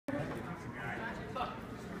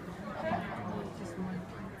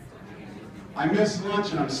I missed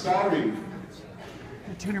lunch and I'm starving.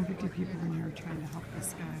 There are 250 people in here trying to help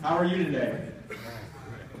this guy. How are you today?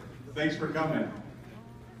 Thanks for coming.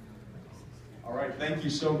 All right, thank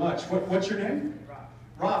you so much. What's your name?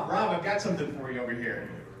 Rob. Rob, I've got something for you over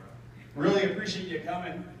here. Really appreciate you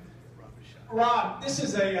coming. Rob, this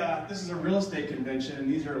is a real estate convention, and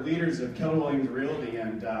these are leaders of Keller Williams Realty,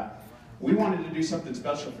 and we wanted to do something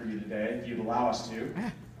special for you today, if you'd allow us to.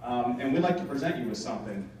 And we'd like to present you with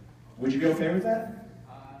something. Would you be okay with that?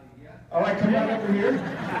 Yeah. All right, come on over here.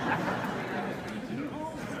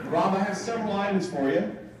 Rob, I have several items for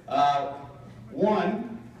you.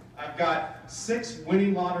 One, I've got 6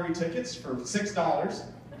 winning lottery tickets for $6.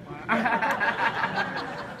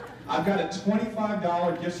 I've got a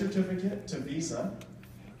 $25 gift certificate to Visa.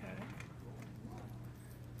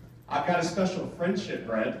 I've got a special friendship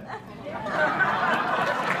bread.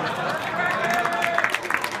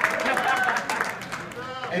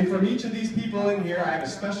 And from each of these people in here, I have a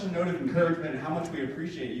special note of encouragement and how much we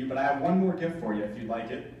appreciate you, but I have one more gift for you if you'd like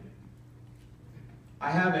it.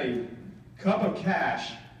 I have a cup of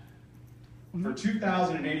cash for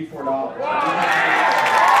 $2,084.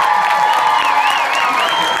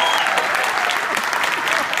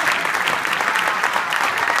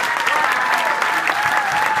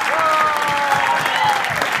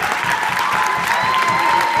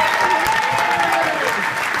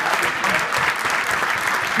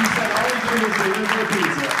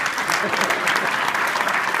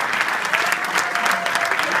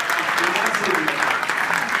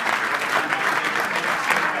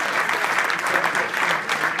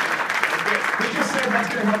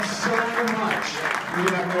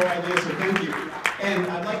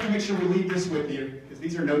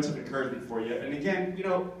 These are notes of encouragement for you. And again, you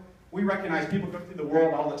know, we recognize people go through the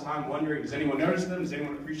world all the time wondering, does anyone notice them? Does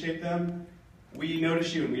anyone appreciate them? We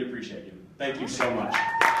notice you and we appreciate you. Thank you so much.